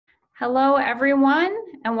Hello, everyone,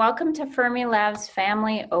 and welcome to Fermilab's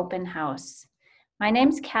Family Open House. My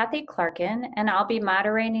name's Kathy Clarkin, and I'll be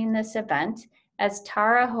moderating this event as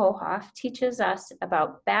Tara Hohoff teaches us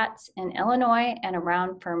about bats in Illinois and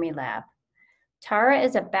around Fermilab. Tara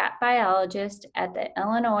is a bat biologist at the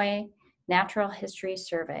Illinois Natural History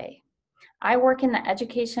Survey. I work in the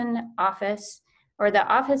Education Office, or the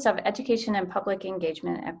Office of Education and Public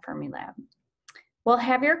Engagement at Fermilab. We'll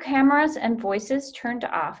have your cameras and voices turned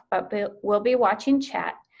off, but we'll be watching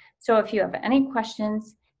chat. So if you have any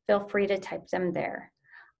questions, feel free to type them there.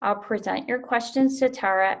 I'll present your questions to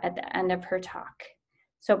Tara at the end of her talk.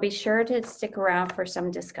 So be sure to stick around for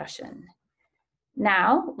some discussion.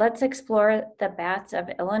 Now, let's explore the bats of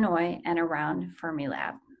Illinois and around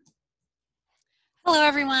Fermilab. Hello,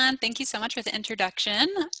 everyone. Thank you so much for the introduction.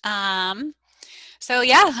 I'm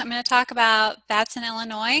going to talk about bats in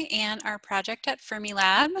Illinois and our project at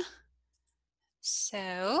Fermilab.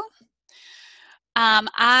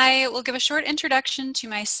 I will give a short introduction to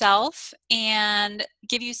myself and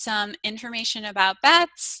give you some information about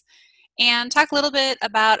bats and talk a little bit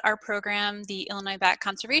about our program, the Illinois Bat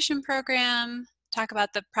Conservation Program, talk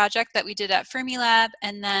about the project that we did at Fermilab,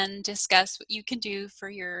 and then discuss what you can do for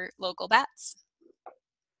your local bats.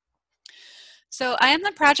 So I am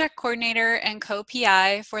the project coordinator and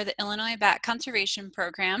co-PI for the Illinois Bat Conservation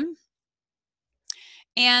Program.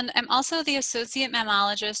 And I'm also the associate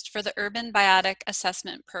mammologist for the Urban Biotic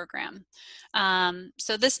Assessment Program.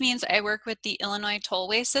 So this means I work with the Illinois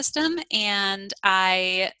tollway system, and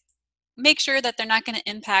I make sure that they're not going to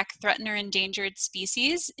impact threatened or endangered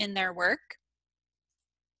species in their work.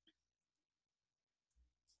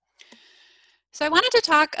 So I wanted to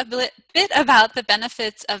talk a bit about the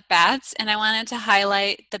benefits of bats, and I wanted to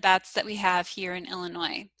highlight the bats that we have here in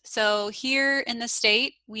Illinois. So here in the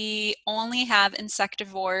state, we only have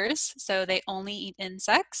insectivores, so they only eat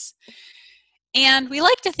insects. And we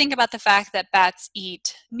like to think about the fact that bats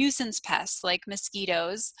eat nuisance pests like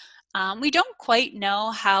mosquitoes. We don't quite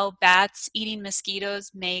know how bats eating mosquitoes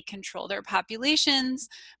may control their populations,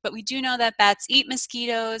 but we do know that bats eat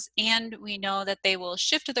mosquitoes, and we know that they will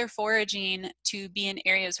shift their foraging to be in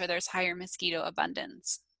areas where there's higher mosquito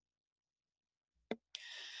abundance.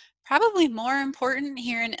 Probably more important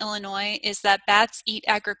here in Illinois is that bats eat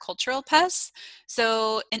agricultural pests.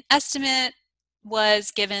 So an estimate was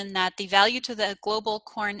given that the value to the global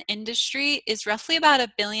corn industry is roughly about $1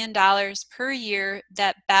 billion per year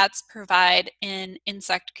that bats provide in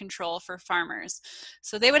insect control for farmers.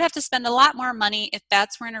 So they would have to spend a lot more money if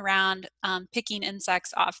bats weren't around picking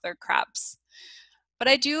insects off their crops. But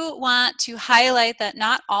I do want to highlight that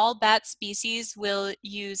not all bat species will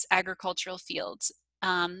use agricultural fields.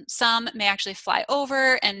 Some may actually fly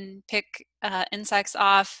over and pick insects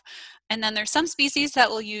off. And then there's some species that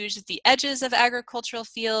will use the edges of agricultural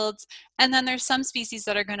fields. And then there's some species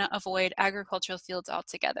that are going to avoid agricultural fields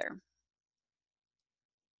altogether.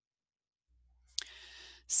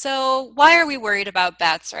 So why are we worried about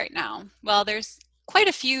bats right now? Well, there's quite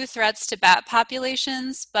a few threats to bat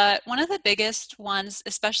populations, but one of the biggest ones,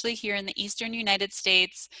 especially here in the eastern United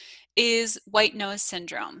States, is white nose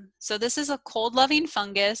syndrome. So this is a cold-loving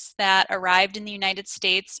fungus that arrived in the United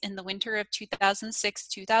States in the winter of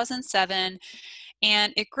 2006-2007,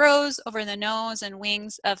 and it grows over the nose and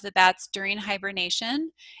wings of the bats during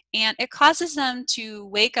hibernation, and it causes them to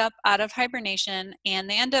wake up out of hibernation, and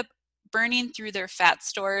they end up burning through their fat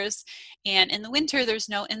stores, and in the winter there's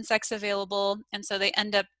no insects available, and so they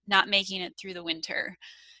end up not making it through the winter.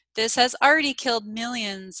 This has already killed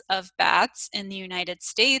millions of bats in the United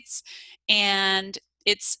States, and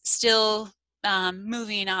it's still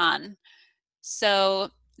moving on. So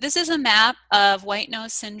this is a map of white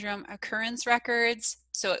nose syndrome occurrence records.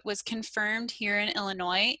 So it was confirmed here in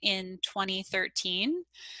Illinois in 2013.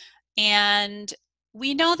 And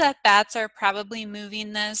we know that bats are probably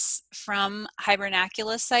moving this from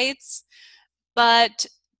hibernaculous sites, but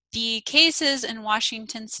the cases in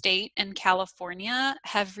Washington State and California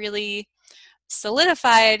have really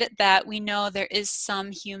solidified that we know there is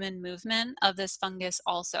some human movement of this fungus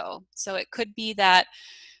also. So it could be that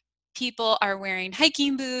people are wearing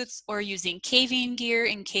hiking boots or using caving gear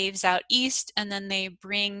in caves out east, and then they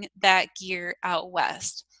bring that gear out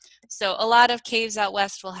west. So a lot of caves out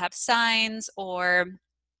west will have signs or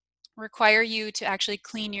require you to actually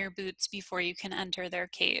clean your boots before you can enter their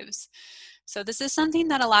caves. So this is something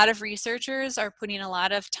that a lot of researchers are putting a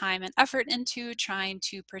lot of time and effort into, trying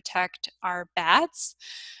to protect our bats.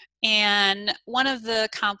 And one of the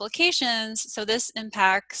complications, so this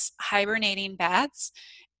impacts hibernating bats,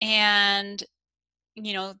 and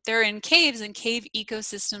they're in caves, and cave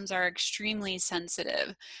ecosystems are extremely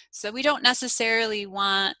sensitive. So we don't necessarily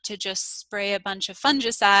want to just spray a bunch of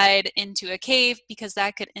fungicide into a cave because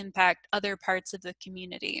that could impact other parts of the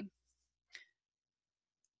community.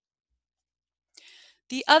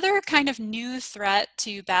 The other kind of new threat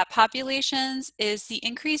to bat populations is the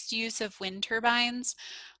increased use of wind turbines.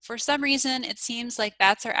 For some reason, it seems like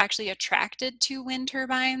bats are actually attracted to wind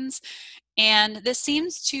turbines, and this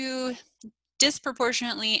seems to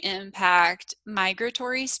disproportionately impact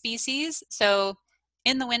migratory species. So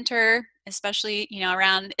in the winter, especially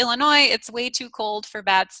around Illinois, it's way too cold for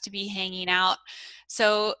bats to be hanging out.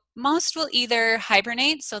 So most will either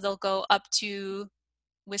hibernate, so they'll go up to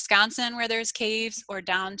Wisconsin where there's caves, or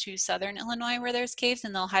down to southern Illinois where there's caves,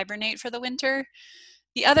 and they'll hibernate for the winter.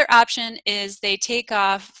 The other option is they take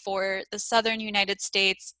off for the southern United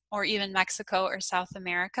States or even Mexico or South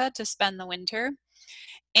America to spend the winter.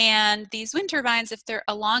 And these wind turbines, if they're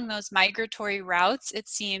along those migratory routes, it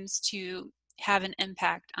seems to have an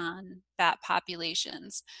impact on bat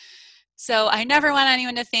populations. So I never want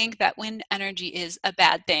anyone to think that wind energy is a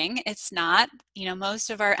bad thing. It's not. Most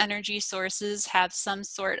of our energy sources have some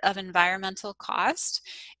sort of environmental cost.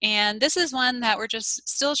 And this is one that we're just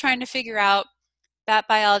still trying to figure out. Bat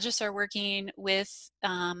biologists are working with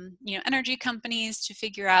energy companies to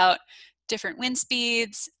figure out different wind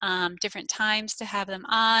speeds, different times to have them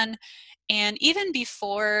on, and even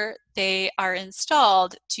before they are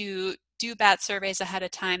installed, to do bat surveys ahead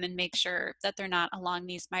of time and make sure that they're not along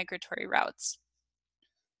these migratory routes.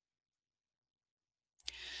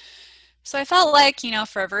 So I felt like,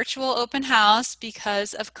 for a virtual open house,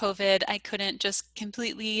 because of COVID, I couldn't just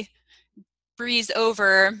completely breeze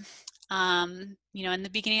over. In the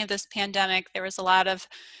beginning of this pandemic, there was a lot of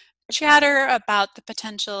chatter about the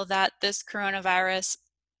potential that this coronavirus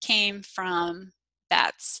came from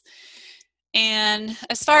bats. And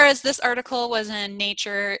as far as this article was in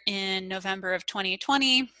Nature in November of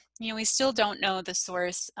 2020, we still don't know the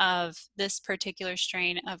source of this particular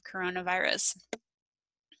strain of coronavirus.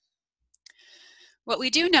 What we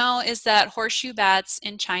do know is that horseshoe bats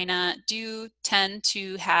in China do tend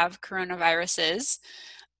to have coronaviruses.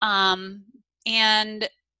 And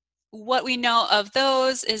what we know of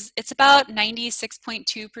those is it's about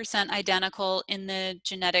 96.2% identical in the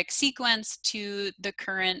genetic sequence to the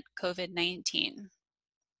current COVID-19.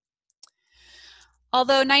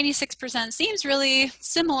 Although 96% seems really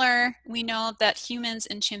similar, we know that humans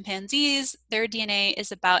and chimpanzees, their DNA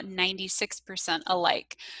is about 96%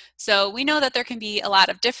 alike. So we know that there can be a lot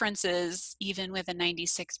of differences even with a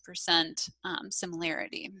 96%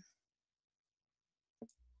 similarity.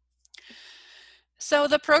 So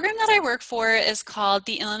the program that I work for is called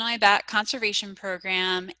the Illinois Bat Conservation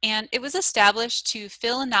Program, and it was established to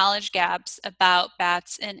fill knowledge gaps about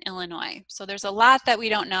bats in Illinois. So there's a lot that we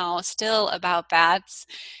don't know still about bats,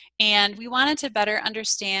 and we wanted to better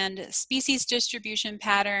understand species distribution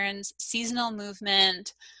patterns, seasonal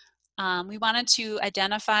movement. We wanted to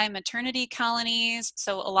identify maternity colonies.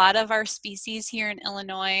 So a lot of our species here in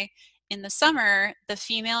Illinois, in the summer, the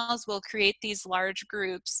females will create these large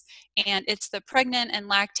groups, and it's the pregnant and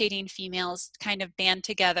lactating females kind of band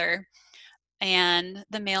together, and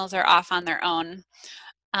the males are off on their own.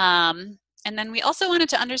 And then we also wanted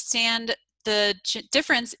to understand the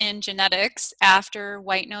difference in genetics after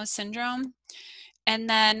white nose syndrome. And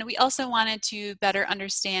then we also wanted to better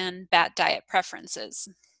understand bat diet preferences.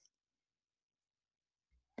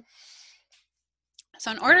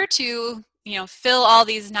 So in order to fill all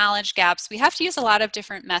these knowledge gaps, we have to use a lot of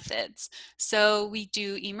different methods. So we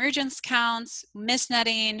do emergence counts,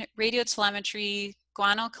 misnetting, radiotelemetry,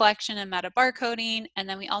 guano collection and metabarcoding, and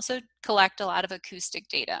then we also collect a lot of acoustic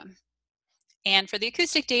data. And for the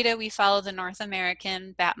acoustic data, we follow the North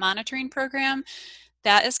American Bat Monitoring Program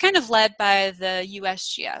that is kind of led by the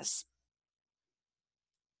USGS.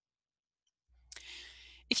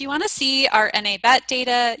 If you want to see our NA bat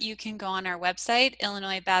data, you can go on our website,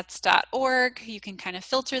 illinoisbats.org. You can kind of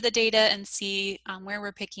filter the data and see where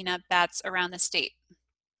we're picking up bats around the state.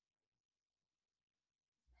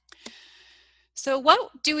 So what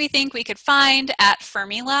do we think we could find at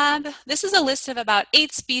Fermilab? This is a list of about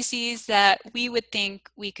 8 species that we would think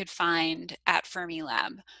we could find at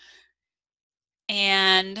Fermilab.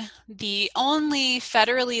 And the only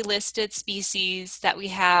federally listed species that we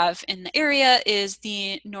have in the area is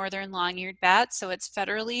the northern long-eared bat, so it's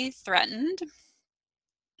federally threatened.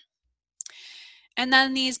 And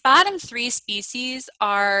then these bottom 3 species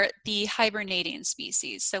are the hibernating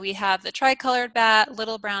species. So we have the tricolored bat,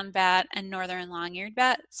 little brown bat, and northern long-eared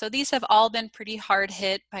bat. So these have all been pretty hard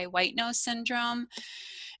hit by white nose syndrome.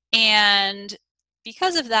 And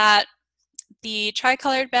because of that, the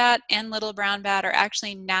tricolored bat and little brown bat are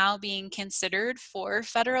actually now being considered for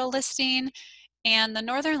federal listing, and the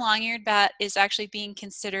northern long-eared bat is actually being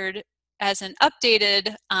considered as an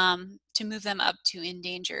updated to move them up to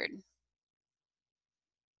endangered.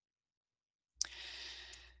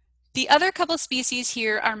 The other couple species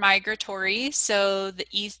here are migratory, so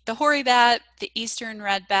the hoary bat, the eastern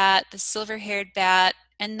red bat, the silver-haired bat,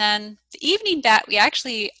 and then the evening bat, we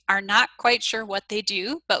actually are not quite sure what they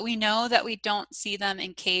do, but we know that we don't see them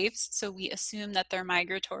in caves, so we assume that they're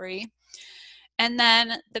migratory. And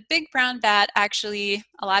then the big brown bat, actually,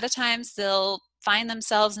 a lot of times they'll find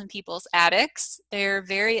themselves in people's attics. They're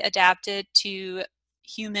very adapted to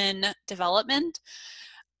human development,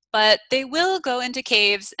 but they will go into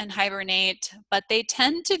caves and hibernate, but they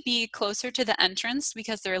tend to be closer to the entrance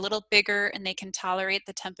because they're a little bigger and they can tolerate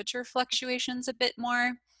the temperature fluctuations a bit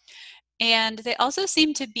more. And they also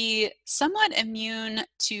seem to be somewhat immune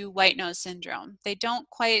to white nose syndrome. They don't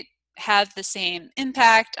quite have the same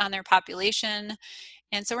impact on their population.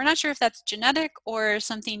 And so we're not sure if that's genetic or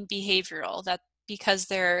something behavioral, that because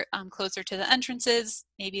they're closer to the entrances,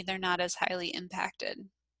 maybe they're not as highly impacted.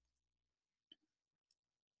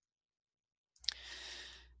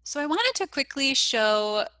 So I wanted to quickly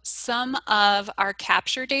show some of our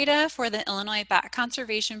capture data for the Illinois Bat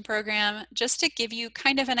Conservation Program, just to give you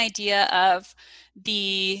kind of an idea of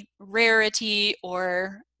the rarity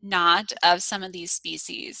or not of some of these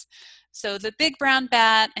species. So the big brown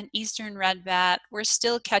bat and eastern red bat, we're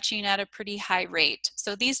still catching at a pretty high rate.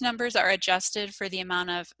 So these numbers are adjusted for the amount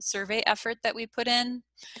of survey effort that we put in.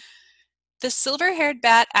 The silver-haired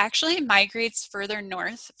bat actually migrates further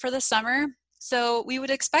north for the summer, so we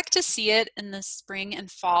would expect to see it in the spring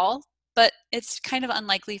and fall, but it's kind of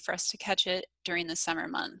unlikely for us to catch it during the summer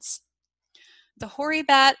months. The hoary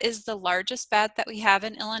bat is the largest bat that we have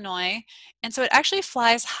in Illinois, and so it actually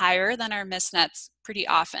flies higher than our mist nets pretty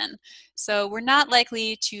often. So we're not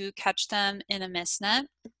likely to catch them in a mist net.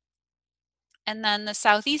 And then the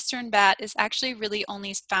southeastern bat is actually really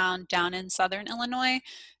only found down in southern Illinois.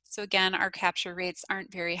 So again, our capture rates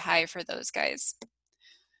aren't very high for those guys.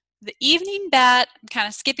 The evening bat, I'm kind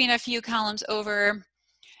of skipping a few columns over,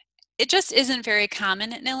 it just isn't very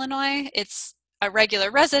common in Illinois. It's a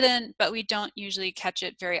regular resident, but we don't usually catch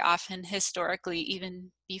it very often historically,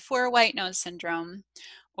 even before white nose syndrome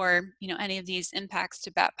or any of these impacts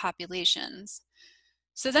to bat populations.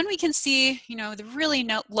 So then we can see, the really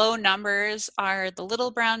low numbers are the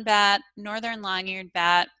little brown bat, northern long-eared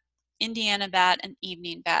bat, Indiana bat, and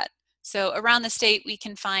evening bat. So around the state, we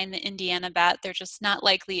can find the Indiana bat. They're just not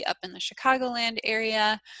likely up in the Chicagoland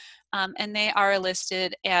area, and they are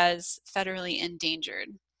listed as federally endangered.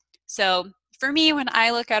 So for me, when I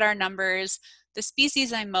look at our numbers, the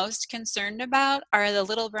species I'm most concerned about are the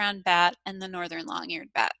little brown bat and the northern long-eared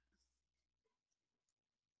bat.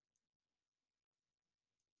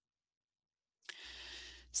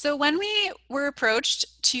 So when we were approached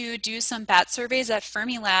to do some bat surveys at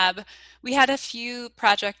Fermilab, we had a few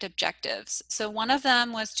project objectives. So one of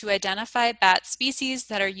them was to identify bat species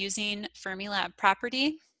that are using Fermilab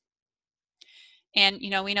property. And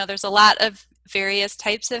we know there's a lot of various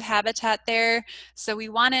types of habitat there. So we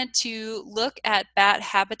wanted to look at bat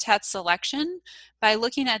habitat selection by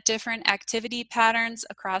looking at different activity patterns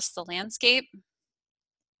across the landscape.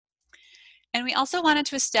 And we also wanted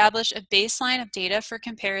to establish a baseline of data for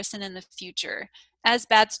comparison in the future. As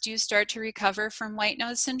bats do start to recover from white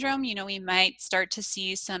nose syndrome, we might start to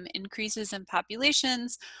see some increases in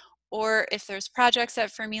populations, or if there's projects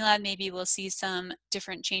at Fermilab, maybe we'll see some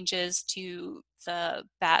different changes to the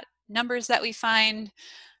bat numbers that we find.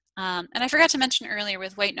 And I forgot to mention earlier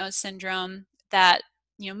with white nose syndrome that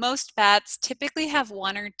most bats typically have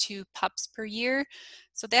 1 or 2 pups per year.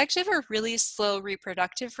 So they actually have a really slow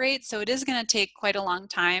reproductive rate. So it is going to take quite a long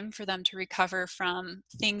time for them to recover from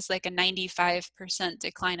things like a 95%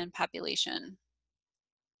 decline in population.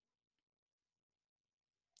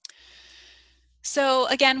 So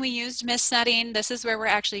again, we used mist netting. This is where we're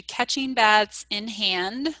actually catching bats in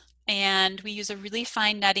hand. And we use a really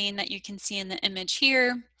fine netting that you can see in the image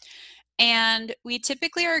here. And we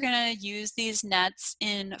typically are going to use these nets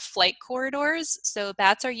in flight corridors. So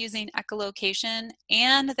bats are using echolocation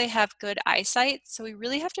and they have good eyesight. So we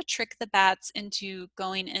really have to trick the bats into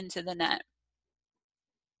going into the net.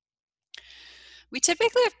 We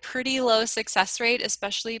typically have pretty low success rate,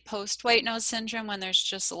 especially post white nose syndrome when there's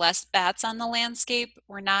just less bats on the landscape.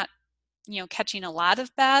 We're not, catching a lot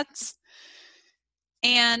of bats.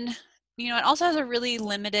 And it also has a really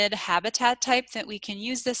limited habitat type that we can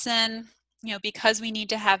use this in, because we need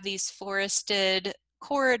to have these forested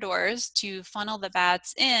corridors to funnel the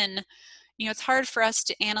bats in. it's hard for us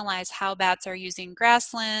to analyze how bats are using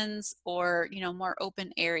grasslands or, more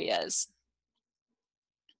open areas.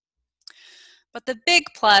 But the big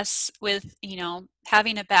plus with,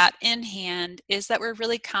 having a bat in hand is that we're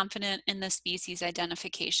really confident in the species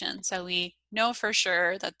identification. So we know for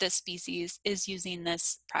sure that this species is using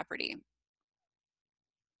this property.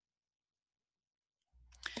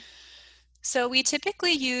 So we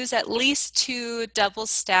typically use at least 2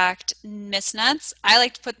 double-stacked mist nets. I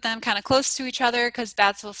like to put them kind of close to each other because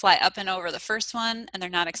bats will fly up and over the first one and they're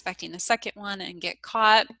not expecting the second one and get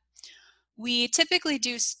caught. We typically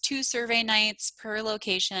do 2 survey nights per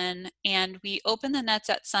location, and we open the nets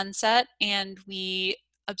at sunset and we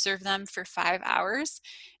observe them for 5 hours,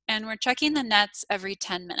 and we're checking the nets every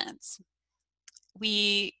 10 minutes.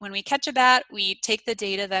 When we catch a bat, we take the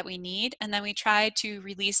data that we need and then we try to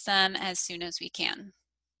release them as soon as we can.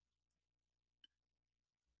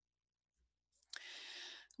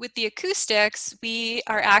 With the acoustics, we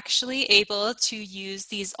are actually able to use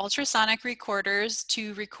these ultrasonic recorders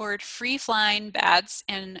to record free-flying bats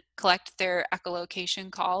and collect their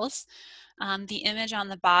echolocation calls. The image on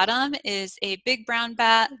the bottom is a big brown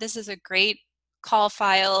bat. This is a great call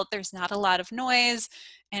file. There's not a lot of noise,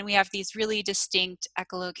 and we have these really distinct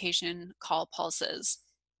echolocation call pulses.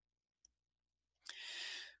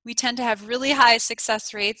 We tend to have really high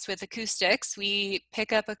success rates with acoustics. We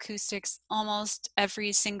pick up acoustics almost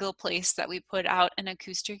every single place that we put out an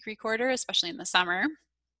acoustic recorder, especially in the summer.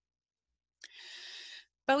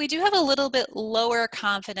 But we do have a little bit lower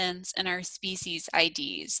confidence in our species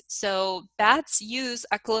IDs. So bats use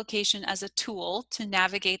echolocation as a tool to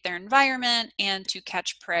navigate their environment and to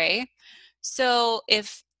catch prey. So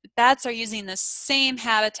if bats are using the same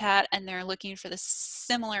habitat and they're looking for the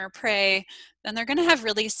similar prey, then they're going to have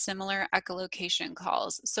really similar echolocation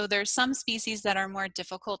calls. So there's some species that are more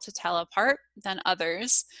difficult to tell apart than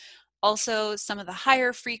others. Also, some of the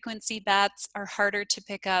higher frequency bats are harder to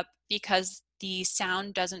pick up because the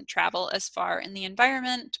sound doesn't travel as far in the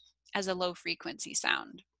environment as a low frequency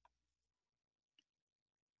sound.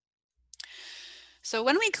 So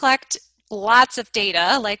when we collect lots of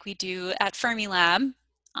data like we do at Fermilab,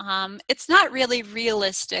 it's not really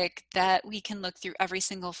realistic that we can look through every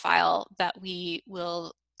single file that we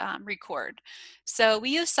will record. So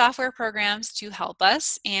we use software programs to help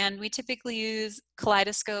us, and we typically use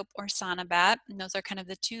Kaleidoscope or Sonobat, and those are kind of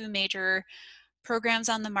the 2 major programs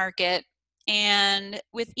on the market. And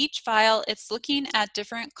with each file, it's looking at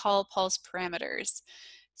different call pulse parameters.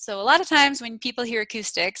 So a lot of times when people hear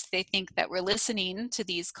acoustics, they think that we're listening to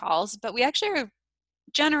these calls, but we actually are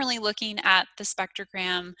generally looking at the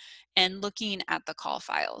spectrogram and looking at the call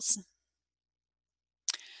files.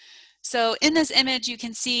 So in this image, you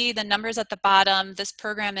can see the numbers at the bottom. This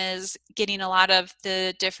program is getting a lot of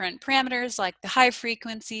the different parameters like the high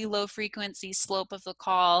frequency, low frequency, slope of the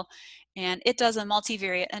call, and it does a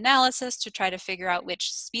multivariate analysis to try to figure out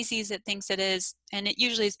which species it thinks it is, and it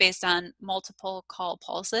usually is based on multiple call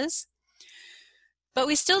pulses. But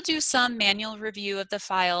we still do some manual review of the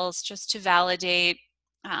files just to validate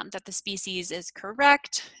that the species is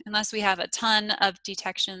correct. Unless we have a ton of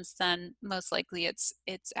detections, then most likely it's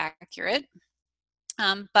accurate.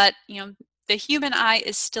 But the human eye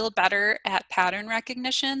is still better at pattern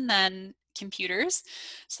recognition than computers,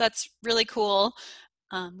 so that's really cool.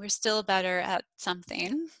 We're still better at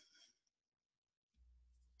something.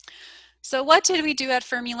 So what did we do at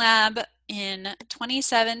Fermilab? In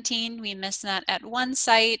 2017, we missed that at one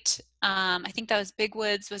site. I think that was Big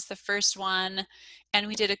Woods was the first one, and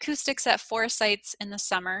we did acoustics at 4 sites in the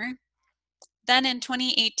summer. Then in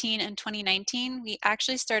 2018 and 2019, we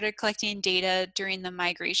actually started collecting data during the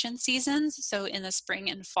migration seasons, so in the spring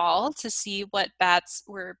and fall, to see what bats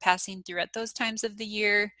were passing through at those times of the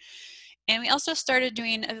year. And we also started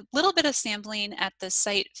doing a little bit of sampling at the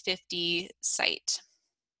Site 50 site.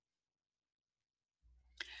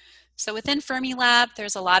 So within Fermilab,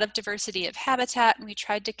 there's a lot of diversity of habitat, and we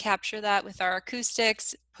tried to capture that with our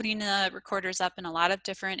acoustics, putting the recorders up in a lot of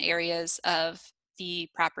different areas of the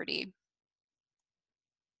property.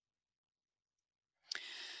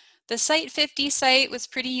 The Site 50 site was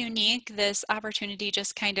pretty unique. This opportunity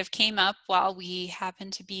just kind of came up while we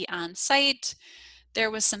happened to be on site. There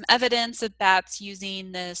was some evidence of bats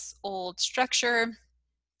using this old structure,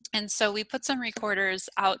 and so we put some recorders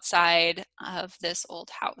outside of this old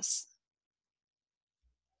house.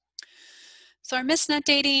 So our MistNet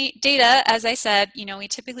data, as I said, we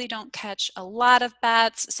typically don't catch a lot of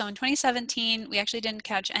bats. So in 2017, we actually didn't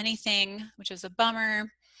catch anything, which was a bummer.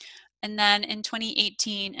 And then in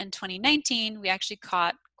 2018 and 2019, we actually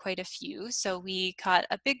caught quite a few. So we caught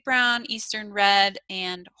a big brown, eastern red,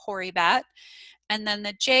 and hoary bat. And then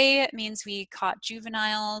the J means we caught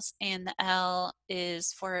juveniles, and the L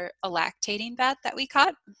is for a lactating bat that we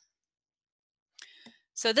caught.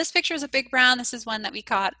 So this picture is a big brown. This is one that we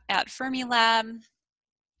caught at Fermilab.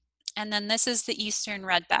 And then this is the eastern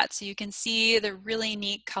red bat. So you can see the really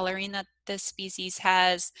neat coloring that this species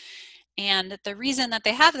has. And the reason that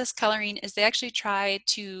they have this coloring is they actually try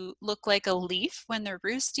to look like a leaf when they're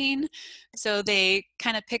roosting. So they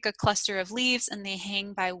kind of pick a cluster of leaves and they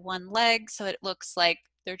hang by one leg so it looks like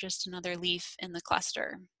they're just another leaf in the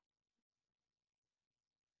cluster.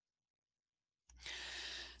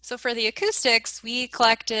 So for the acoustics, we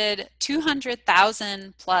collected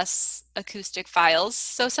 200,000 plus acoustic files.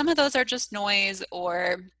 So some of those are just noise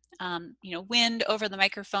or wind over the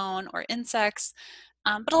microphone or insects.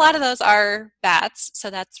 But a lot of those are bats, so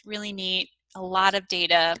that's really neat. A lot of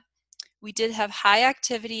data. We did have high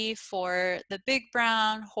activity for the big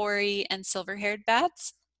brown, hoary, and silver-haired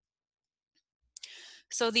bats.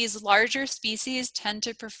 So these larger species tend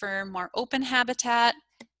to prefer more open habitat,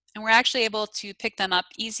 and we're actually able to pick them up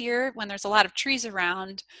easier when there's a lot of trees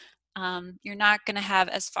around. You're not going to have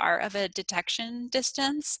as far of a detection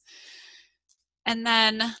distance. And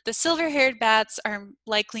then the silver-haired bats are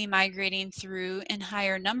likely migrating through in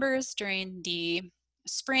higher numbers during the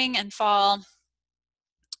spring and fall.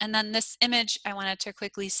 And then this image, I wanted to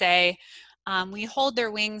quickly say, we hold their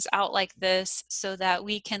wings out like this so that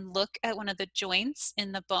we can look at one of the joints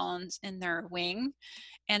in the bones in their wing.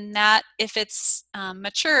 And that if it's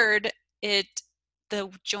matured, the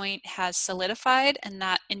joint has solidified, and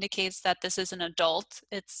that indicates that this is an adult.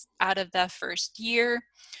 It's out of the first year.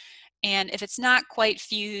 And if it's not quite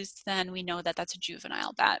fused, then we know that that's a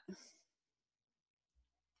juvenile bat.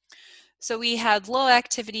 So we had low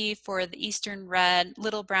activity for the eastern red,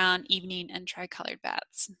 little brown, evening, and tricolored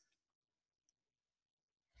bats.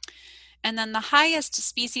 And then the highest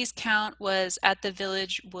species count was at the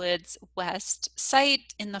Village Woods West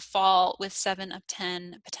site in the fall with 7 of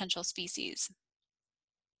 10 potential species.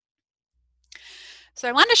 So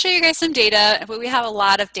I wanted to show you guys some data, but we have a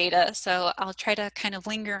lot of data, so I'll try to kind of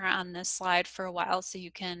linger on this slide for a while so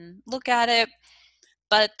you can look at it.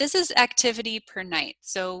 But this is activity per night.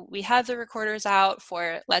 So we have the recorders out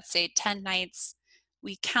for, let's say, 10 nights.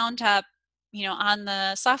 We count up, on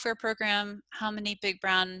the software program, how many big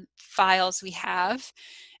brown files we have.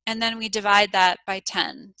 And then we divide that by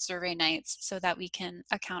 10 survey nights so that we can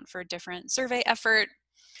account for different survey effort.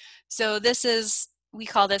 So we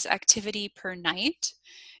call this activity per night.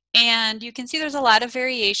 And you can see there's a lot of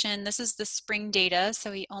variation. This is the spring data.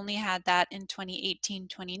 So we only had that in 2018,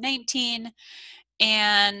 2019.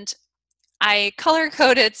 And I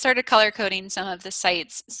started color coding some of the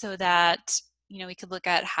sites so that we could look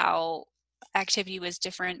at how activity was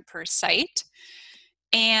different per site.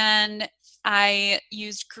 And I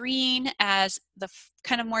used green as the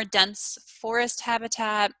kind of more dense forest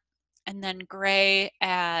habitat, and then gray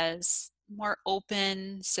as more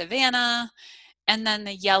open savanna, and then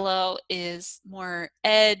the yellow is more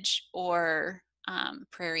edge or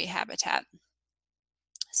prairie habitat.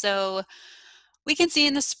 So we can see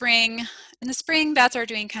in the spring, bats are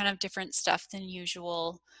doing kind of different stuff than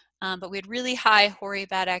usual, but we had really high hoary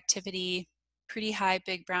bat activity, pretty high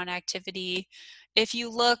big brown activity. If you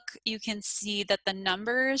look, you can see that the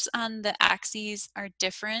numbers on the axes are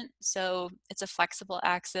different, so it's a flexible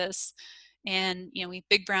axis. And we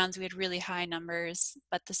big browns, we had really high numbers,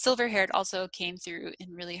 but the silver-haired also came through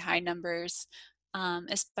in really high numbers,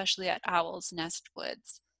 especially at Owl's Nest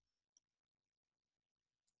Woods.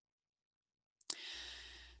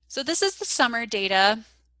 So this is the summer data.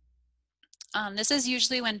 This is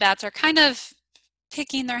usually when bats are kind of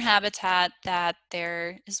picking their habitat that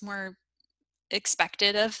there is more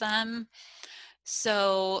expected of them.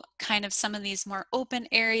 So kind of some of these more open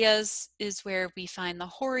areas is where we find the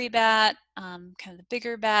hoary bat, kind of the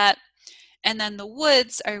bigger bat. And then the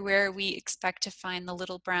woods are where we expect to find the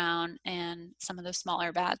little brown and some of the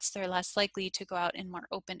smaller bats. They're less likely to go out in more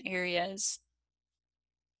open areas.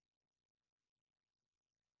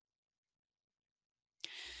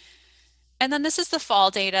 And then this is the fall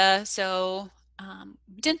data. So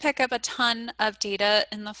we didn't pick up a ton of data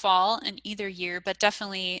in the fall in either year, but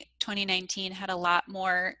definitely 2019 had a lot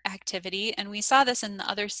more activity. And we saw this in the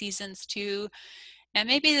other seasons too. And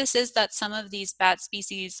maybe this is that some of these bat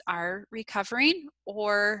species are recovering,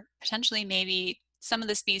 or potentially maybe some of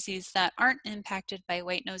the species that aren't impacted by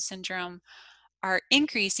white nose syndrome are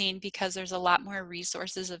increasing because there's a lot more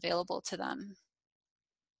resources available to them.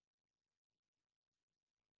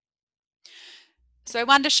 So I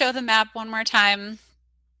wanted to show the map one more time.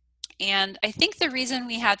 And I think the reason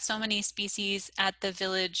we had so many species at the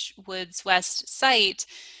Village Woods West site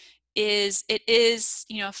is it is,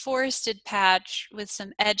 a forested patch with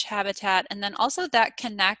some edge habitat, and then also that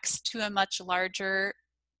connects to a much larger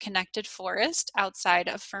connected forest outside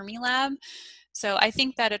of Fermilab. So I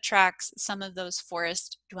think that attracts some of those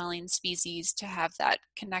forest dwelling species to have that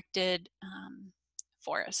connected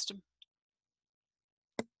forest.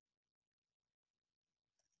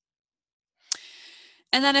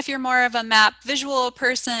 And then if you're more of a map visual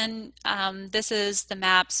person, this is the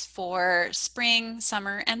maps for spring,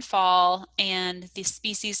 summer, and fall, and the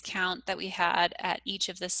species count that we had at each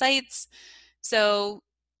of the sites. So,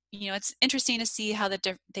 it's interesting to see how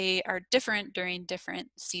they are different during different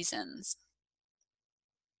seasons.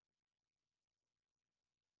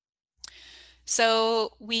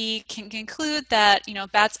 So we can conclude that,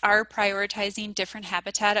 bats are prioritizing different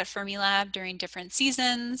habitat at Fermilab during different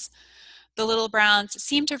seasons. The little browns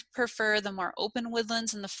seem to prefer the more open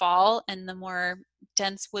woodlands in the fall and the more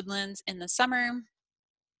dense woodlands in the summer.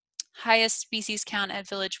 Highest species count at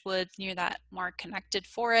Village Woods near that more connected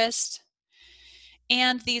forest.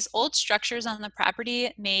 And these old structures on the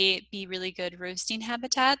property may be really good roosting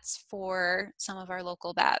habitats for some of our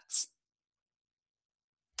local bats.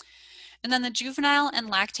 And then the juvenile and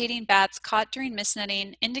lactating bats caught during mist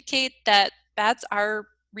netting indicate that bats are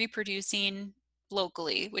reproducing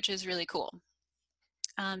locally, which is really cool.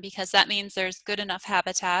 Because that means there's good enough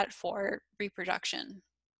habitat for reproduction.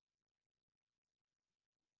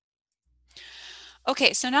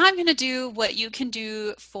 Okay, so now I'm going to do what you can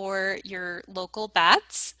do for your local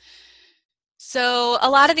bats. So a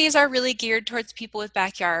lot of these are really geared towards people with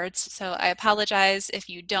backyards, so I apologize if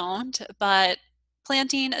you don't, but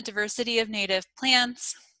planting a diversity of native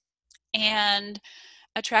plants and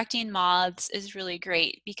attracting moths is really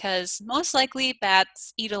great because most likely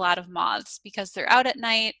bats eat a lot of moths because they're out at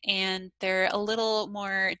night and they're a little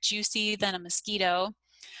more juicy than a mosquito.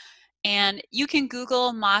 And you can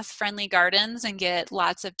Google moth-friendly gardens and get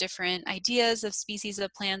lots of different ideas of species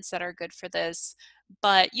of plants that are good for this.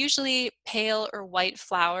 But usually pale or white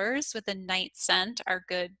flowers with a night scent are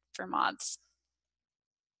good for moths.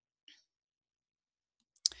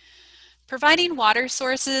 Providing water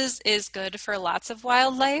sources is good for lots of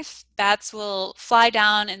wildlife. Bats will fly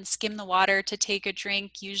down and skim the water to take a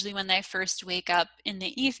drink, usually when they first wake up in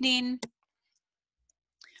the evening.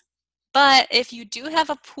 But if you do have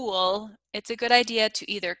a pool, it's a good idea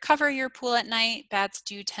to either cover your pool at night. Bats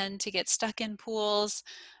do tend to get stuck in pools,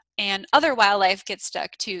 and other wildlife gets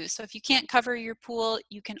stuck too. So if you can't cover your pool,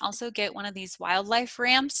 you can also get one of these wildlife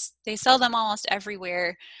ramps. They sell them almost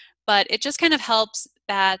everywhere, but it just kind of helps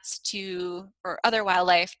bats or other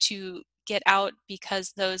wildlife to get out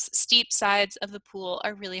because those steep sides of the pool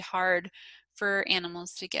are really hard for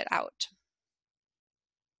animals to get out.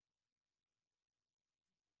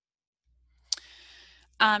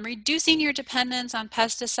 Reducing your dependence on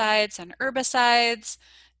pesticides and herbicides.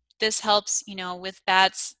 This helps, with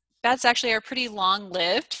bats. Bats actually are pretty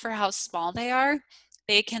long-lived for how small they are.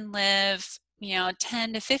 They can live,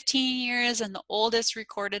 10 to 15 years, and the oldest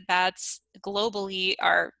recorded bats globally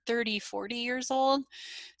are 30, 40 years old.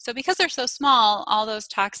 So because they're so small, all those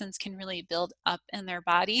toxins can really build up in their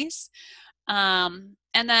bodies.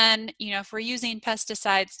 And then, if we're using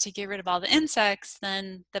pesticides to get rid of all the insects,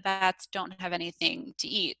 then the bats don't have anything to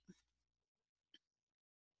eat.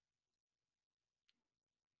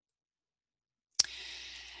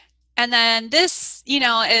 And then this,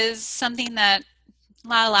 is something that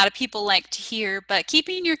not a lot of people like to hear, but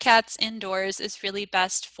keeping your cats indoors is really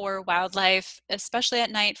best for wildlife, especially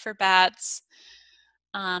at night for bats.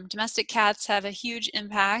 Domestic cats have a huge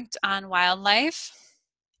impact on wildlife,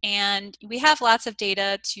 and we have lots of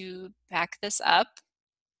data to back this up.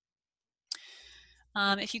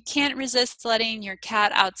 If you can't resist letting your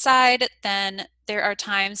cat outside, then there are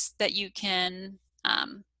times that you can,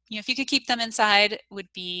 if you could keep them inside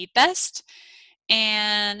would be best.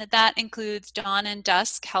 And that includes dawn and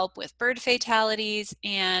dusk help with bird fatalities,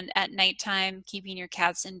 and at nighttime, keeping your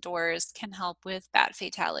cats indoors can help with bat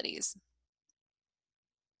fatalities.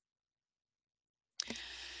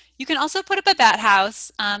 You can also put up a bat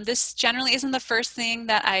house. This generally isn't the first thing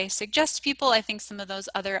that I suggest to people. I think some of those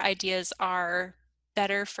other ideas are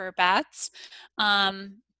better for bats.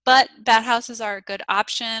 But bat houses are a good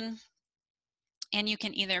option, and you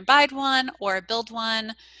can either buy one or build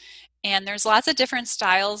one. And there's lots of different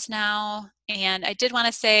styles now. And I did want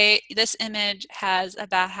to say this image has a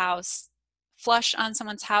bat house flush on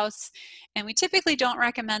someone's house. And we typically don't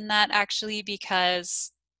recommend that actually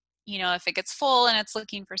because, if it gets full and it's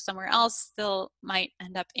looking for somewhere else, they'll might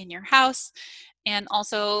end up in your house. And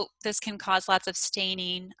also this can cause lots of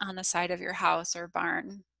staining on the side of your house or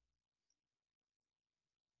barn.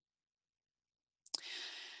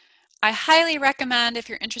 I highly recommend, if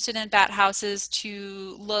you're interested in bat houses,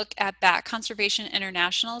 to look at Bat Conservation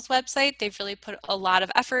International's website. They've really put a lot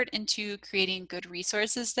of effort into creating good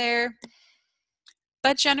resources there.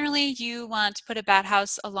 But generally, you want to put a bat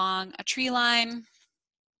house along a tree line.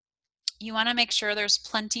 You want to make sure there's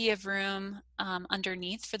plenty of room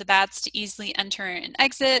underneath for the bats to easily enter and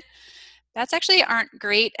exit. Bats actually aren't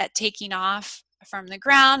great at taking off from the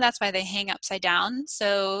ground. That's why they hang upside down.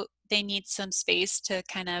 So they need some space to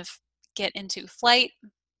kind of get into flight.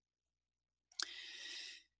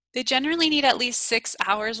 They generally need at least 6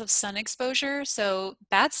 hours of sun exposure. So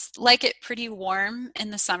bats like it pretty warm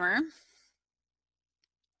in the summer.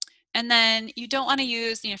 And then you don't want to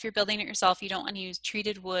use, if you're building it yourself, you don't want to use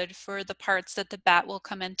treated wood for the parts that the bat will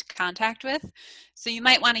come into contact with. So you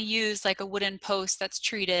might want to use like a wooden post that's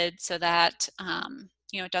treated so that,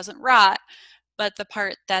 it doesn't rot, but the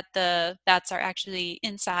part that the bats are actually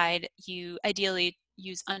inside, you ideally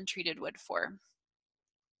use untreated wood for.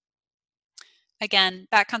 Again,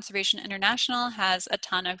 Bat Conservation International has a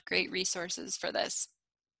ton of great resources for this.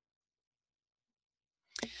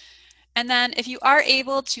 And then if you are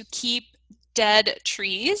able to keep dead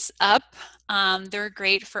trees up, they're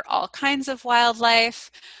great for all kinds of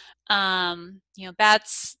wildlife.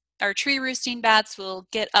 Bats or tree roosting bats will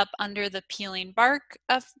get up under the peeling bark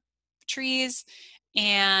of trees,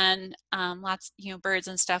 and birds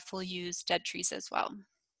and stuff will use dead trees as well.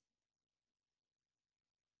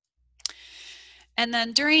 And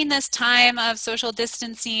then during this time of social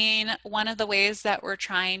distancing, one of the ways that we're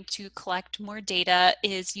trying to collect more data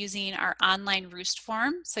is using our online roost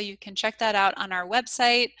form. So you can check that out on our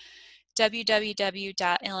website,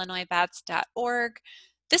 www.illinoisbats.org.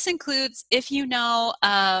 This includes if you know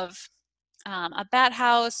of a bat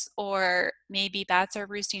house, or maybe bats are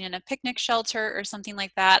roosting in a picnic shelter or something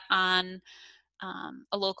like that on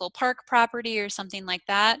a local park property or something like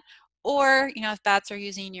that. Or, if bats are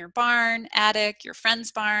using your barn, attic, your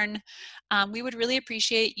friend's barn, we would really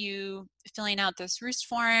appreciate you filling out this roost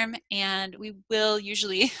form, and we will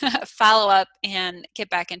usually follow up and get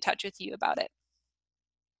back in touch with you about it.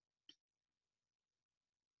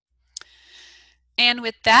 And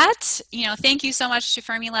with that, thank you so much to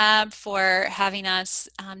Fermilab for having us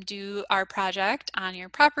do our project on your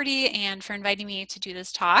property and for inviting me to do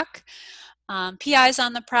this talk. PIs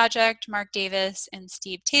on the project, Mark Davis and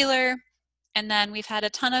Steve Taylor. And then we've had a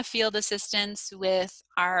ton of field assistance with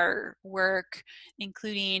our work,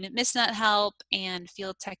 including MissNet help and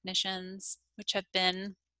field technicians, which have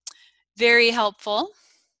been very helpful.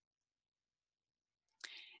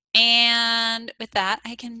 And with that,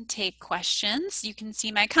 I can take questions. You can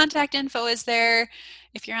see my contact info is there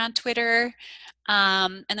if you're on Twitter.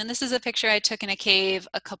 And then this is a picture I took in a cave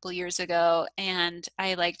a couple years ago, and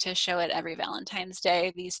I like to show it every Valentine's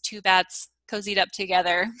Day. These two bats cozied up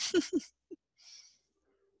together.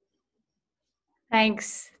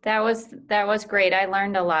 Thanks. That was great. I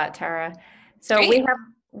learned a lot, Tara. So Great.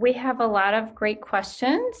 we have a lot of great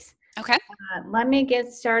questions. Okay. Let me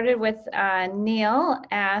get started with Neil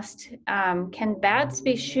asked, can bats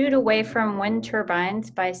be shooed away from wind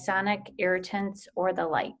turbines by sonic irritants or the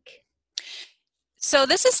like? So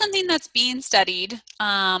this is something that's being studied.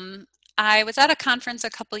 I was at a conference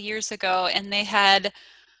a couple years ago, and they had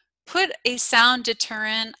put a sound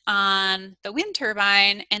deterrent on the wind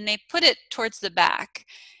turbine, and they put it towards the back.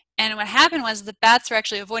 And what happened was the bats were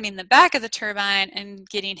actually avoiding the back of the turbine and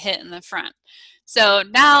getting hit in the front. So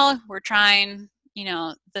now we're trying,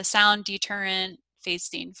 the sound deterrent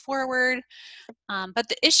facing forward.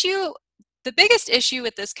 But the biggest issue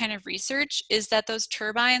with this kind of research is that those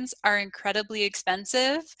turbines are incredibly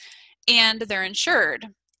expensive and they're insured.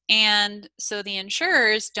 And so the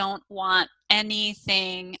insurers don't want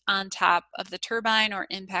anything on top of the turbine or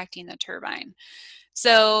impacting the turbine.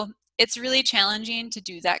 So it's really challenging to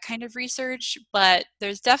do that kind of research, but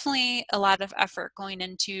there's definitely a lot of effort going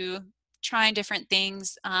into trying different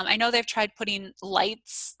things. I know they've tried putting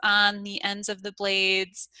lights on the ends of the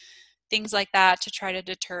blades, things like that, to try to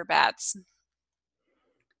deter bats.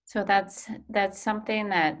 So that's something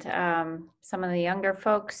that some of the younger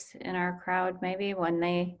folks in our crowd, maybe when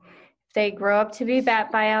if they grow up to be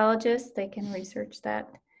bat biologists, they can research that.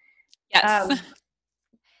 Yes.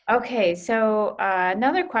 Okay, so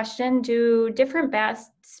another question, do different bat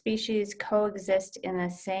species coexist in the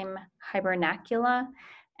same hibernacula?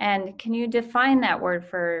 And can you define that word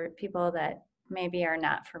for people that maybe are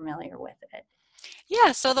not familiar with it?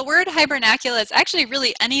 Yeah, so the word hibernacula is actually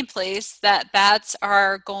really any place that bats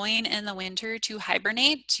are going in the winter to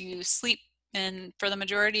hibernate, to sleep in for the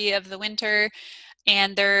majority of the winter.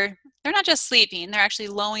 and they're not just sleeping, they're actually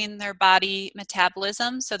lowering their body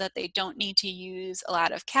metabolism so that they don't need to use a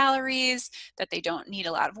lot of calories, that they don't need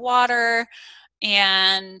a lot of water.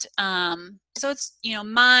 And so it's,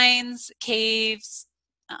 mines, caves,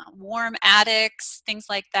 warm attics, things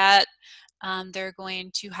like that. They're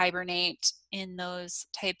going to hibernate in those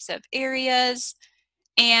types of areas.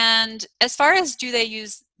 And as far as do they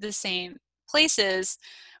use the same places,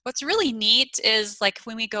 what's really neat is like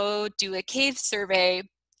when we go do a cave survey,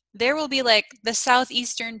 there will be like the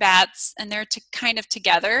southeastern bats, and they're kind of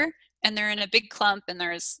together, and they're in a big clump, and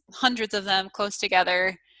there's hundreds of them close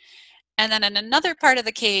together. And then in another part of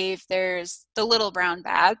the cave, there's the little brown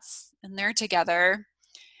bats, and they're together.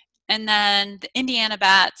 And then the Indiana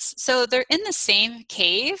bats, so they're in the same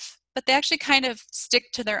cave, but they actually kind of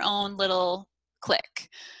stick to their own little clique,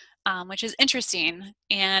 which is interesting.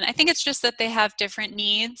 And I think it's just that they have different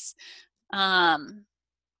needs. Um,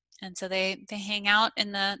 and so they hang out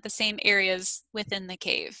in the same areas within the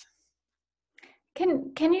cave.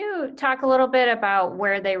 Can you talk a little bit about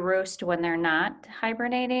where they roost when they're not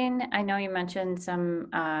hibernating? I know you mentioned some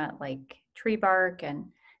like tree bark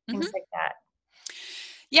and things Mhm. like that.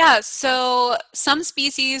 Yeah, so some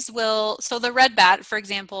species will, so the red bat, for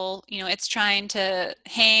example, it's trying to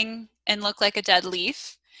hang and look like a dead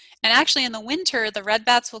leaf. And actually in the winter, the red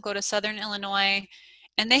bats will go to southern Illinois,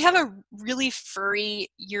 and they have a really furry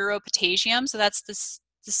uropatagium, so that's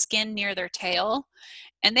the skin near their tail.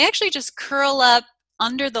 And they actually just curl up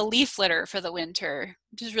under the leaf litter for the winter,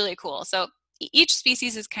 which is really cool. So each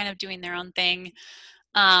species is kind of doing their own thing.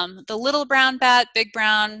 The little brown bat, big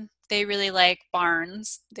brown, they really like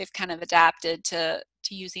barns. They've kind of adapted to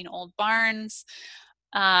using old barns.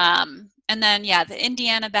 And then, yeah, the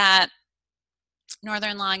Indiana bat,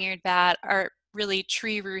 northern long-eared bat are really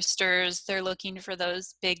tree roosters. They're looking for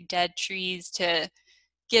those big dead trees to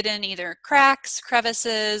get in either cracks,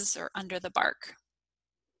 crevices, or under the bark.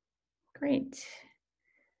 Great.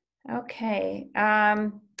 Okay.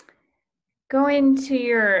 Going to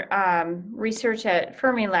your research at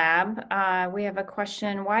Fermilab, we have a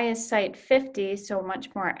question. Why is Site 50 so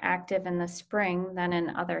much more active in the spring than in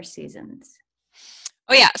other seasons?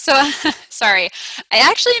 Oh yeah, so sorry. I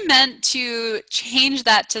actually meant to change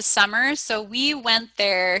that to summer. So we went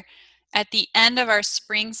there at the end of our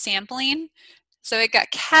spring sampling. So it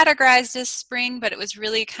got categorized as spring, but it was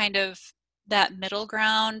really kind of that middle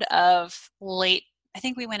ground of late, I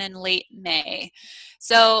think we went in late May.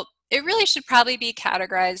 So it really should probably be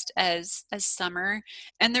categorized as summer.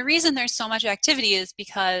 And the reason there's so much activity is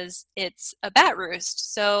because it's a bat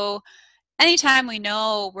roost. So anytime we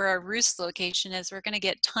know where our roost location is, we're going to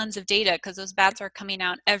get tons of data because those bats are coming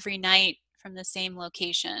out every night from the same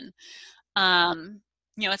location. Um,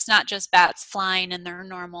 it's not just bats flying in their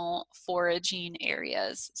normal foraging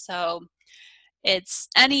areas. So it's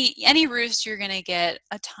any roost, you're going to get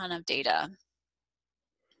a ton of data.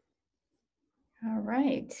 All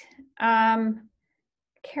right.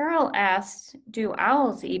 Carol asked, do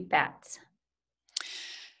owls eat bats?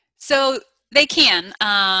 So they can.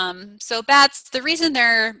 So bats, the reason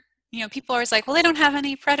they're, people are always like, well, they don't have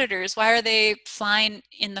any predators. Why are they flying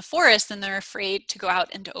in the forest and they're afraid to go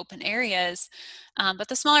out into open areas? But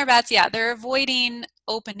the smaller bats, yeah, they're avoiding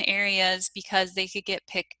open areas because they could get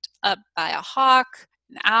picked up by a hawk,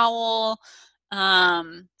 an owl.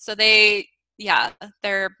 So yeah,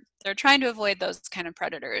 they're trying to avoid those kind of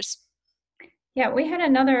predators. Yeah, we had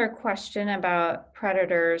another question about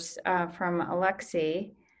predators from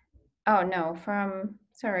Alexi. Oh, no,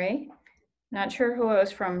 sorry, not sure who it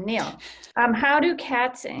was from, Neil. How do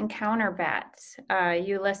cats encounter bats?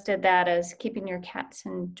 You listed that as keeping your cats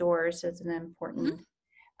indoors as an Mhm. important.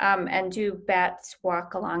 And do bats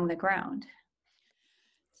walk along the ground?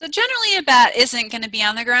 So generally a bat isn't going to be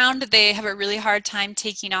on the ground. They have a really hard time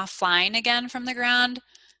taking off flying again from the ground.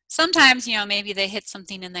 Sometimes, maybe they hit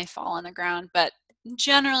something and they fall on the ground, but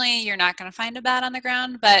generally you're not going to find a bat on the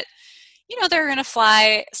ground. But, they're going to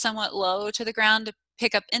fly somewhat low to the ground to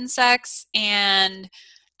pick up insects. And,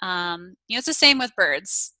 it's the same with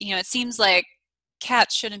birds. It seems like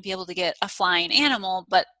cats shouldn't be able to get a flying animal,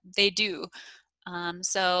 but they do.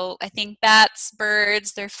 So I think bats,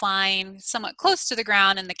 birds, they're flying somewhat close to the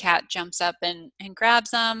ground and the cat jumps up and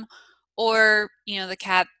grabs them. Or, the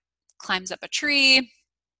cat climbs up a tree.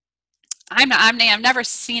 I've never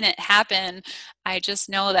seen it happen. I just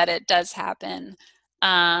know that it does happen.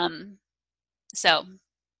 Um, so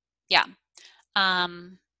yeah.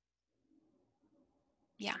 Um,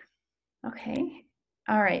 yeah. Okay.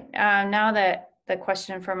 All right. Now that the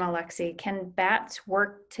question from Alexi, can bats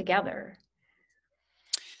work together?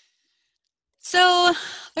 So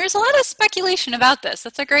there's a lot of speculation about this.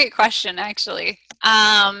 That's a great question, actually.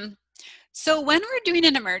 So when we're doing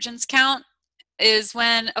an emergence count is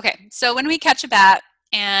when, okay, so when we catch a bat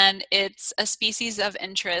and it's a species of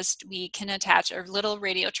interest, we can attach a little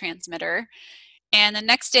radio transmitter. And the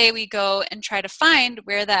next day we go and try to find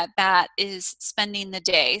where that bat is spending the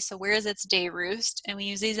day. So where is its day roost? And we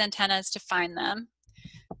use these antennas to find them.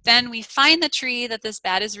 Then we find the tree that this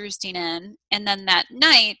bat is roosting in. And then that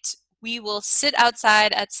night we will sit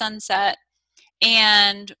outside at sunset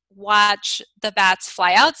and watch the bats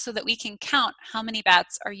fly out so that we can count how many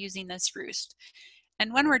bats are using this roost.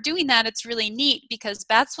 And when we're doing that, it's really neat because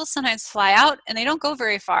bats will sometimes fly out and they don't go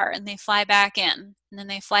very far and they fly back in. And then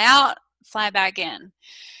they fly out, fly back in.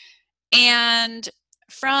 And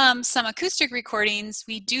from some acoustic recordings,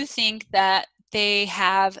 we do think that they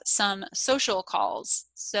have some social calls.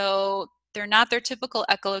 So they're not their typical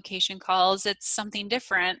echolocation calls, it's something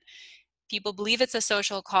different. People believe it's a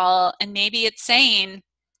social call, and maybe it's saying,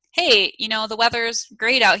 hey, you know, the weather's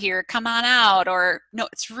great out here, come on out, or no,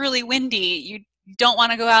 it's really windy, you don't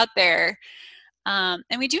want to go out there. And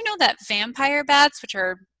we do know that vampire bats, which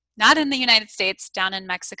are not in the United States, down in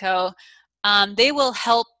Mexico, they will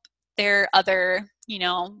help their other, you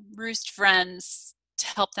know, roost friends to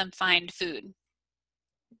help them find food.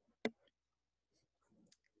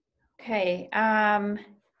 Okay.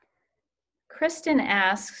 Kristen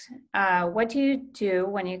asks, what do you do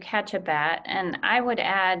when you catch a bat? And I would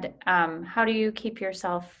add, how do you keep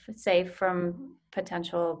yourself safe from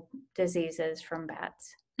potential diseases from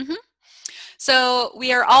bats? Mm-hmm. So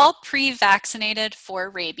we are all pre-vaccinated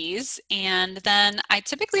for rabies, and then I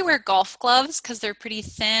typically wear golf gloves because they're pretty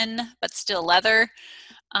thin but still leather.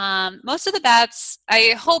 Most of the bats,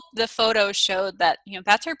 I hope the photo showed that, you know,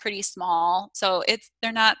 bats are pretty small, so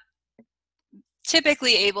they're not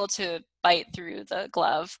typically able to bite through the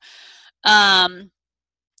glove. But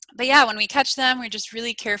yeah, when we catch them, we're just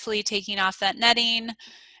really carefully taking off that netting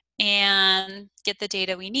and get the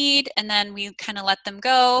data we need, and then we kind of let them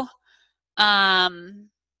go.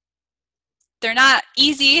 They're not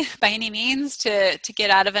easy by any means to get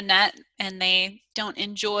out of a net, and they don't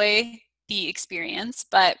enjoy the experience,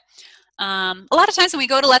 but a lot of times when we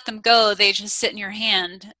go to let them go, they just sit in your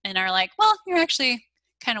hand and are like, well, you're actually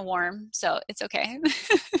kind of warm, so it's okay.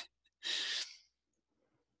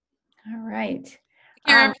 All right. I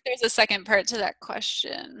can't remember if there's a second part to that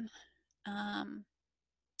question.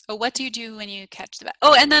 What do you do when you catch the bat?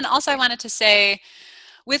 Oh, and then also I wanted to say,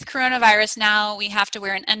 with coronavirus now, we have to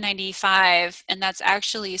wear an N95, and that's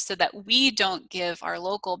actually so that we don't give our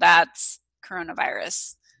local bats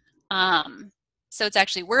coronavirus. So it's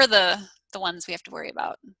actually, we're the ones we have to worry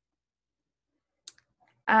about.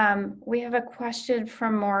 We have a question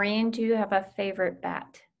from Maureen. Do you have a favorite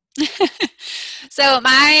bat? So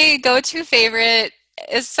my go-to favorite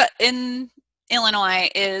is in Illinois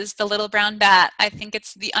is the little brown bat. I think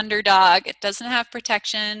it's the underdog. It doesn't have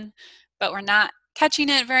protection, but we're not catching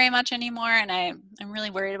it very much anymore, and I'm really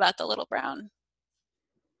worried about the little brown.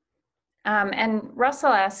 And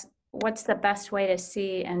Russell asks, what's the best way to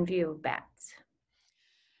see and view bats?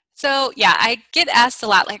 So yeah, I get asked a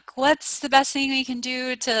lot, like, what's the best thing we can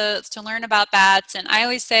do to learn about bats? And I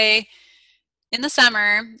always say, in the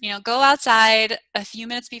summer, you know, go outside a few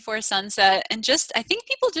minutes before sunset and I think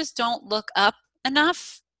people just don't look up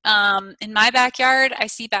enough. In my backyard, I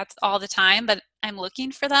see bats all the time, but I'm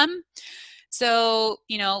looking for them. So,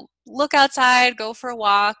 you know, look outside, go for a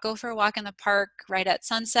walk in the park right at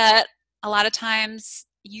sunset. A lot of times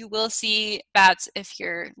you will see bats if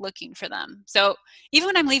you're looking for them. So even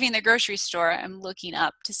when I'm leaving the grocery store, I'm looking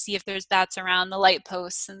up to see if there's bats around the light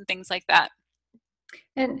posts and things like that.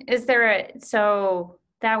 And so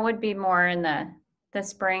that would be more in the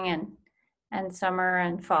spring and summer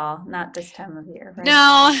and fall, not this time of year, right?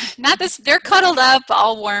 No, not this. They're cuddled up,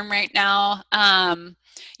 all warm right now.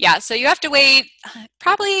 Yeah, so you have to wait.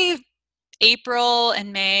 Probably April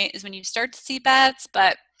and May is when you start to see bats,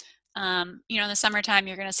 but you know, in the summertime,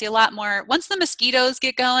 you're going to see a lot more. Once the mosquitoes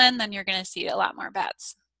get going, then you're going to see a lot more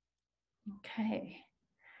bats.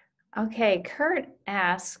 Okay, Kurt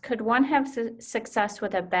asks, could one have success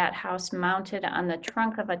with a bat house mounted on the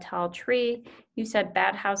trunk of a tall tree? You said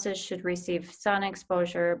bat houses should receive sun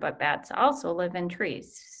exposure, but bats also live in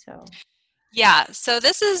trees. So yeah, so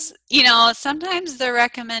this is, you know, sometimes the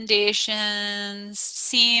recommendations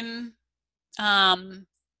seem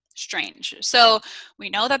strange. So we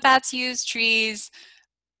know that bats use trees,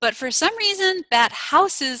 but for some reason, bat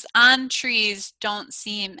houses on trees don't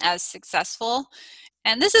seem as successful.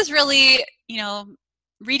 And this is really, you know,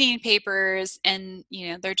 reading papers and, you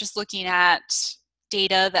know, they're just looking at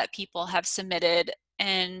data that people have submitted.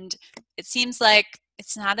 And it seems like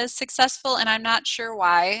it's not as successful, and I'm not sure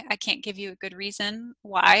why. I can't give you a good reason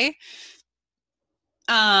why.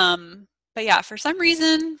 But yeah, for some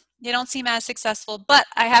reason, they don't seem as successful. But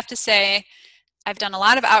I have to say, I've done a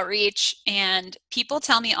lot of outreach, and people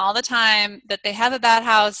tell me all the time that they have a bat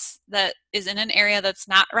house that is in an area that's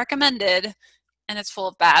not recommended, and it's full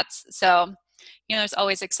of bats. So, there's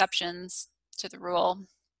always exceptions to the rule.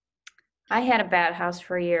 I had a bat house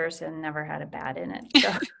for years and never had a bat in it. So.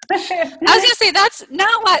 I was gonna say that's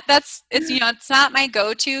not what it's not my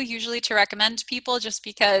go-to usually to recommend to people, just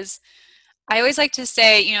because I always like to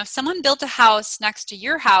say, if someone built a house next to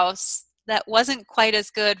your house that wasn't quite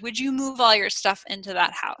as good, would you move all your stuff into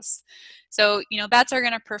that house? So, bats are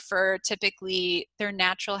going to prefer typically their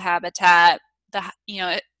natural habitat.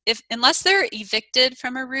 If unless they're evicted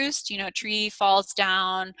from a roost, a tree falls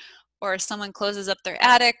down or someone closes up their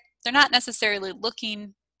attic, they're not necessarily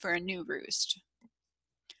looking for a new roost.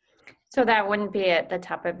 So that wouldn't be at the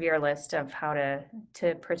top of your list of how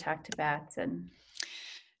to protect bats and.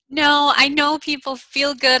 No, I know people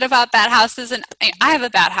feel good about bat houses, and I have a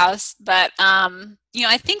bat house, but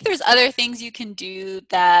I think there's other things you can do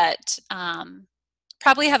that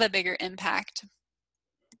probably have a bigger impact.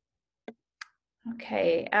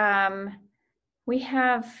 Okay, we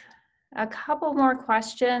have a couple more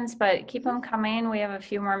questions, but keep them coming. We have a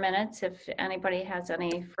few more minutes if anybody has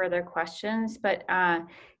any further questions. But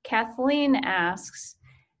Kathleen asks,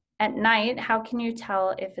 at night, how can you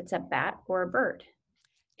tell if it's a bat or a bird?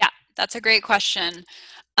 Yeah, that's a great question.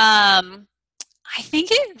 I think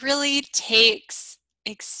it really takes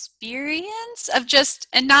experience of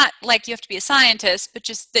and not like you have to be a scientist, but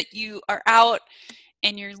just that you are out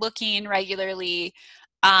and you're looking regularly.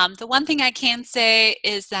 The one thing I can say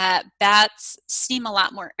is that bats seem a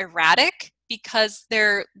lot more erratic because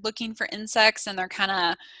they're looking for insects, and they're kind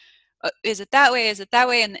of, is it that way? Is it that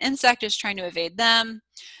way? And the insect is trying to evade them.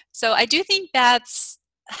 So I do think bats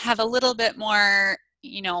have a little bit more,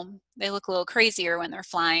 they look a little crazier when they're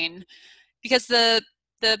flying, because the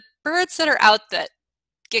birds that are out that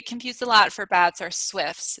get confused a lot for bats are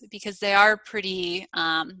swifts, because they are pretty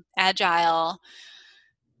agile.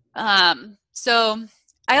 So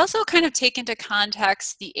I also kind of take into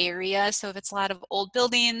context the area. So if it's a lot of old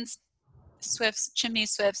buildings, chimney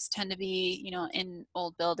swifts tend to be, in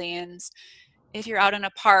old buildings. If you're out in a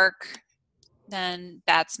park, then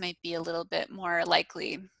bats might be a little bit more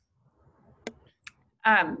likely.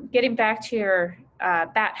 Getting back to your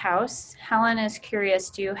bat house, Helen is curious,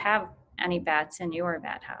 do you have any bats in your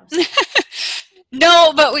bat house?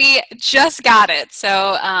 No, but we just got it.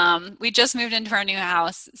 So we just moved into our new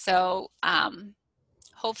house. So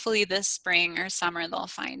hopefully this spring or summer they'll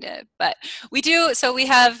find it. But we do, so we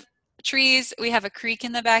have trees, we have a creek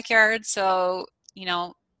in the backyard. So,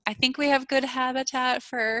 I think we have good habitat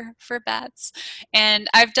for bats. And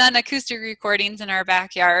I've done acoustic recordings in our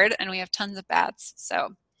backyard, and we have tons of bats. So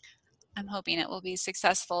I'm hoping it will be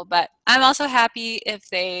successful. But I'm also happy if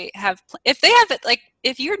they have it, like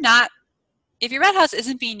if your bat house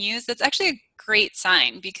isn't being used, that's actually a great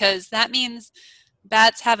sign, because that means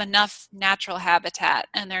bats have enough natural habitat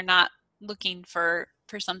and they're not looking for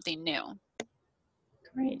something new.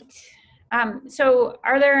 Great. So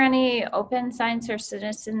are there any open science or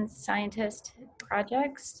citizen scientist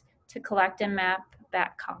projects to collect and map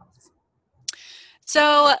bat calls?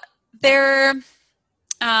 So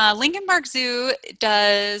Lincoln Park Zoo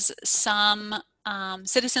does some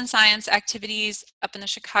citizen science activities up in the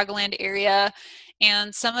Chicagoland area,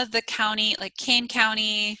 and some of the county, like Kane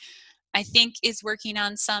County, I think is working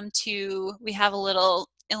on some too. We have a little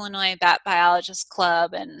Illinois Bat Biologist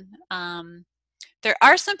Club, and there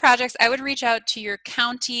are some projects. I would reach out to your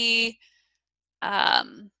county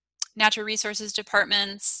natural resources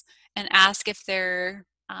departments and ask if they're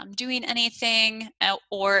doing anything,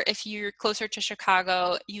 or if you're closer to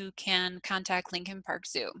Chicago, you can contact Lincoln Park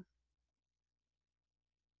Zoo.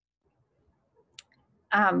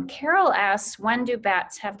 Carol asks, when do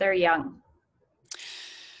bats have their young?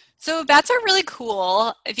 So bats are really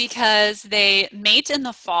cool because they mate in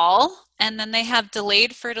the fall, and then they have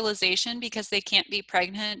delayed fertilization because they can't be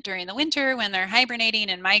pregnant during the winter when they're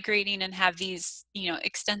hibernating and migrating and have these,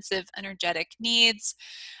 extensive energetic needs.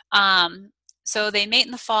 So they mate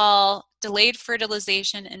in the fall, delayed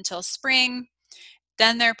fertilization until spring,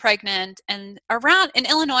 then they're pregnant. And in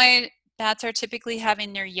Illinois, bats are typically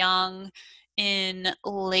having their young in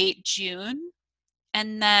late June,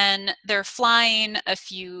 and then they're flying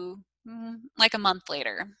like a month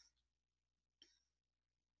later.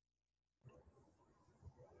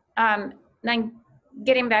 Then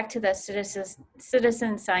getting back to the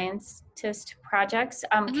citizen scientist projects,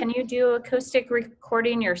 can you do acoustic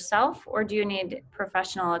recording yourself, or do you need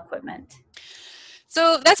professional equipment?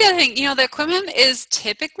 So that's the other thing, the equipment is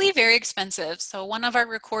typically very expensive. So one of our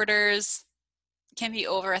recorders can be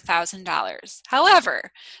over $1,000.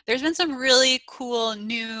 However, there's been some really cool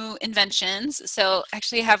new inventions. So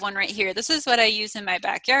actually I have one right here. This is what I use in my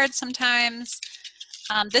backyard sometimes.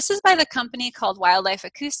 This is by the company called Wildlife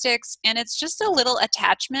Acoustics, and it's just a little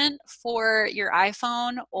attachment for your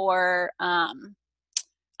iPhone or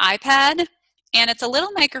iPad. And it's a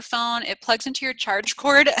little microphone. It plugs into your charge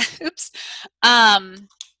cord. Oops. And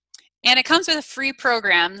it comes with a free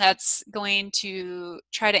program that's going to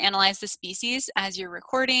try to analyze the species as you're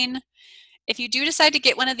recording. If you do decide to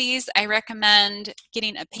get one of these, I recommend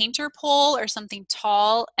getting a painter pole or something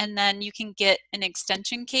tall, and then you can get an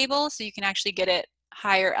extension cable so you can actually get it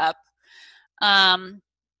higher up.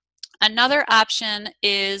 Another option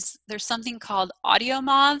is there's something called audio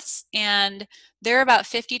moths, and they're about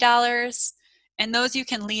 $50, and those you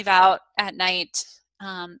can leave out at night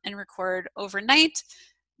and record overnight.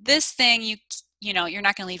 This thing, you're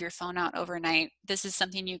not going to leave your phone out overnight. This is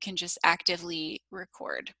something you can just actively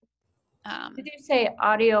record. Did you say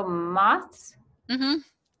audio moths? Mm-hmm.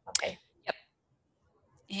 Okay. Yep.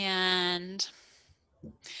 And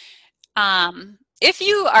if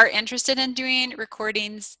you are interested in doing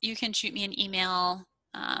recordings, you can shoot me an email,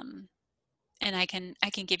 and I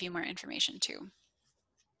can give you more information too.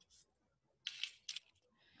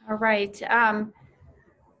 All right.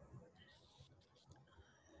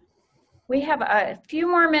 We have a few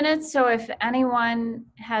more minutes, so if anyone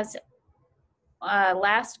has a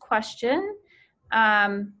last question,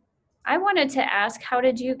 I wanted to ask, how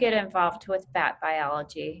did you get involved with bat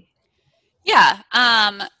biology? Yeah,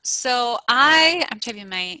 so I'm typing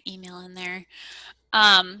my email in there.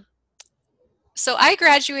 So I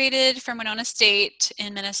graduated from Winona State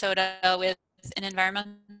in Minnesota with an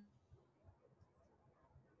environmental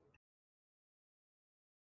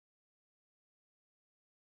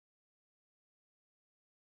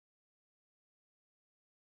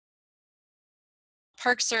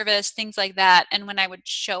park service, things like that. And when I would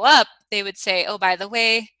show up, they would say, oh, by the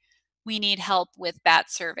way, we need help with bat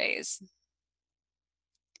surveys.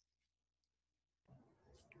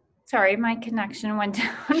 Sorry, my connection went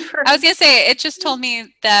down for. I was going to say, it just told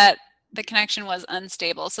me that the connection was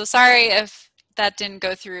unstable. So sorry if that didn't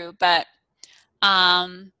go through, but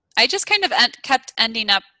I just kind of kept ending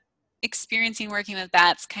up experiencing working with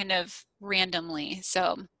bats kind of randomly.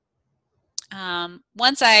 So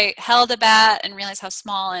once I held a bat and realized how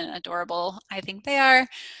small and adorable I think they are,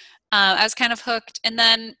 I was kind of hooked. And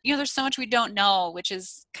then, there's so much we don't know, which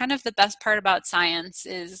is kind of the best part about science,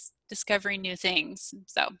 is discovering new things.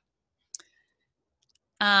 So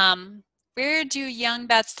where do young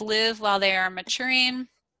bats live while they are maturing?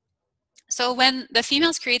 So when the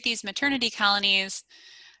females create these maternity colonies,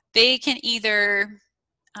 they can either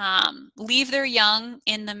leave their young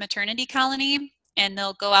in the maternity colony and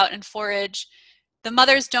they'll go out and forage. The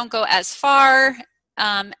mothers don't go as far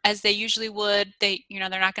as they usually would. They're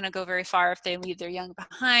not going to go very far if they leave their young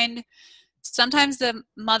behind. Sometimes the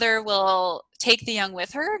mother will take the young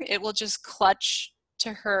with her. It will just clutch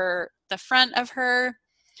to the front of her,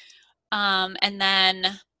 and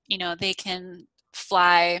then they can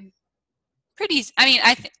fly pretty.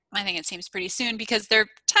 I think it seems pretty soon, because they're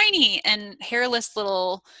tiny and hairless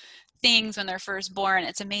little things when they're first born.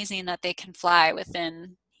 It's amazing that they can fly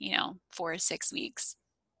within 4 or 6 weeks.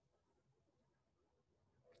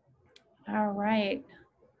 All right.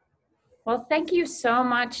 Well, thank you so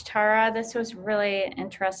much, Tara. This was really an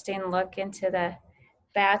interesting look into the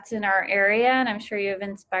bats in our area, and I'm sure you've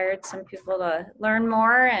inspired some people to learn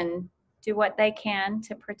more and do what they can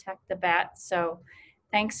to protect the bats. So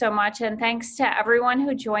thanks so much, and thanks to everyone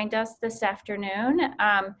who joined us this afternoon.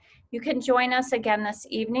 You can join us again this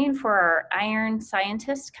evening for our Iron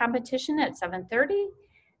Scientist competition at 7:30,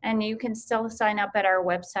 and you can still sign up at our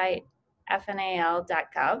website,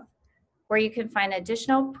 fnal.gov, where you can find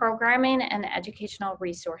additional programming and educational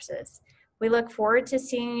resources. We look forward to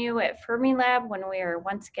seeing you at Fermilab when we are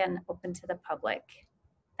once again open to the public.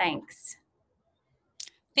 Thanks.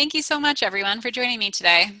 Thank you so much, everyone, for joining me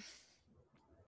today.